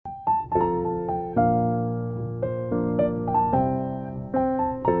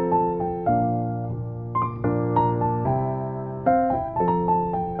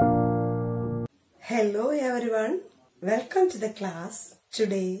Welcome to the class.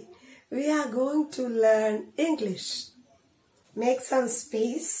 Today we are going to learn English. Make some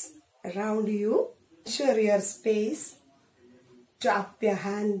space around you. Measure your space to up your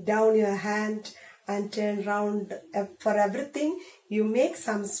hand, down your hand and turn round for everything. You make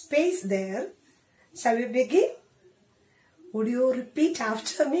some space there. Shall we begin? Would you repeat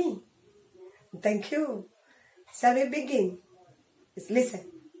after me? Thank you. Shall we begin? Listen.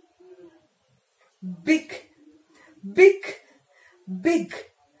 Big, big, big,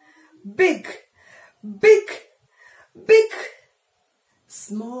 big, big, big.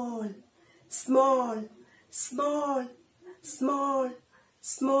 Small, small, small, small,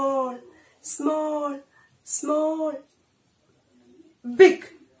 small, small, small. Big,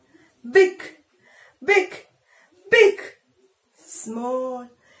 big, big, big. Small,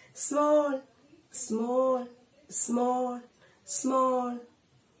 small, small, small, small.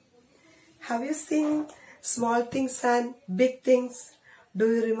 Have you seen small things and big things? Do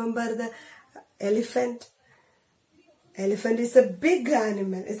you remember the elephant? Elephant is a big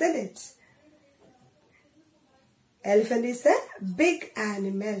animal, isn't it? Elephant is a big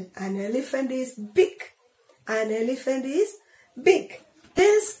animal. An elephant is big. An elephant is big.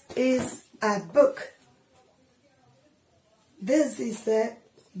 This is a book. This is a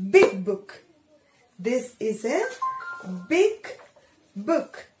big book. This is a big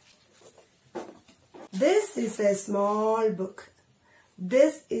book. This is a small book.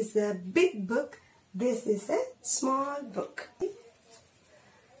 This is a big book. This is a small book.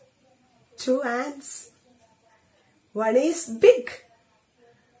 Two ants. One is big.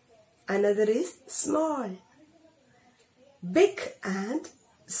 Another is small. Big ant,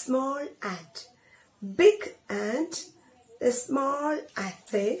 small ant. Big ant, a small ant.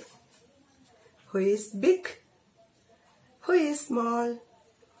 Say, who is big? Who is small?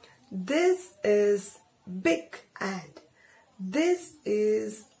 This is big ant. This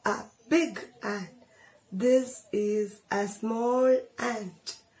is a big ant. This is a small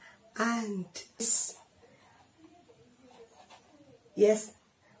ant. Ant. Yes.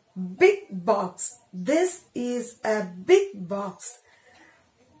 Big box. This is a big box.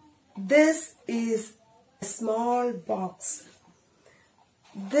 This is a small box.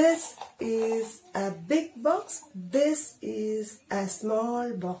 This is a big box. This is a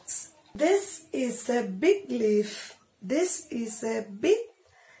small box. This is a big leaf. This is a big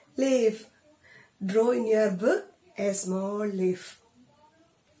leaf. Draw in your book a small leaf.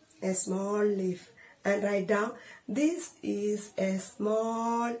 A small leaf. And write down, this is a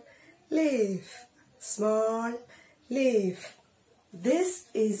small leaf. Small leaf. This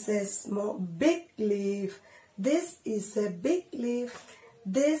is a big leaf. This is a big leaf.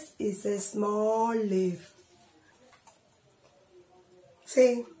 This is a small leaf.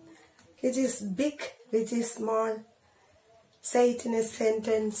 Say, which is big, which is small. Say it in a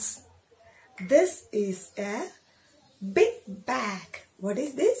sentence. This is a big bag. What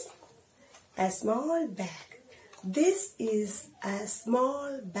is this? A small bag. This is a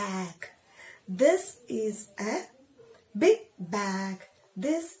small bag. This is a big bag.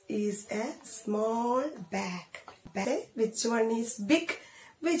 This is a small bag. Say, which one is big?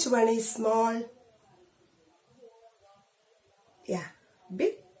 Which one is small? Yeah,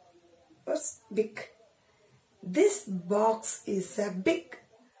 big or big. This box is a big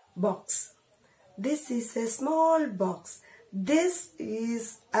box. This is a small box. This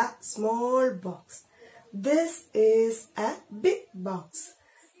is a small box. This is a big box.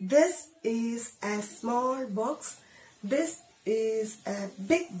 This is a small box. This is a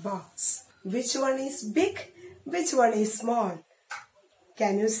big box. Which one is big? Which one is small?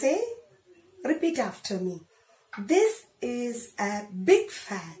 Can you say? Repeat after me. This is a big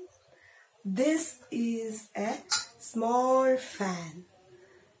fan. This is a small fan.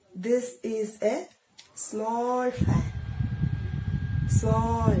 This is a small fan.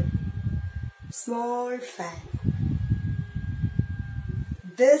 Small, small fan.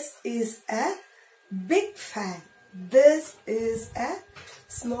 This is a big fan. This is a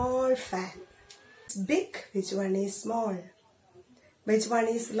small fan. Big, which one is small? Which one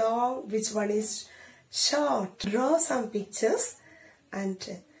is long? Which one is short? Draw some pictures and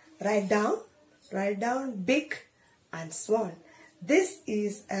write down big and small. This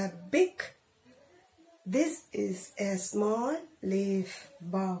is a big. This is a small leaf,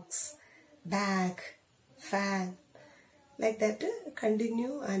 box, bag, fan. Like that,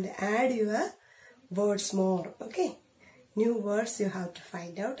 continue and add your words more. Okay. New words you have to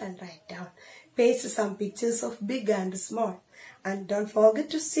find out and write down. Paste some pictures of big and small. And don't forget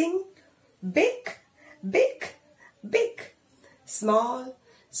to sing big, big, big, small,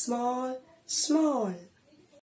 small, small.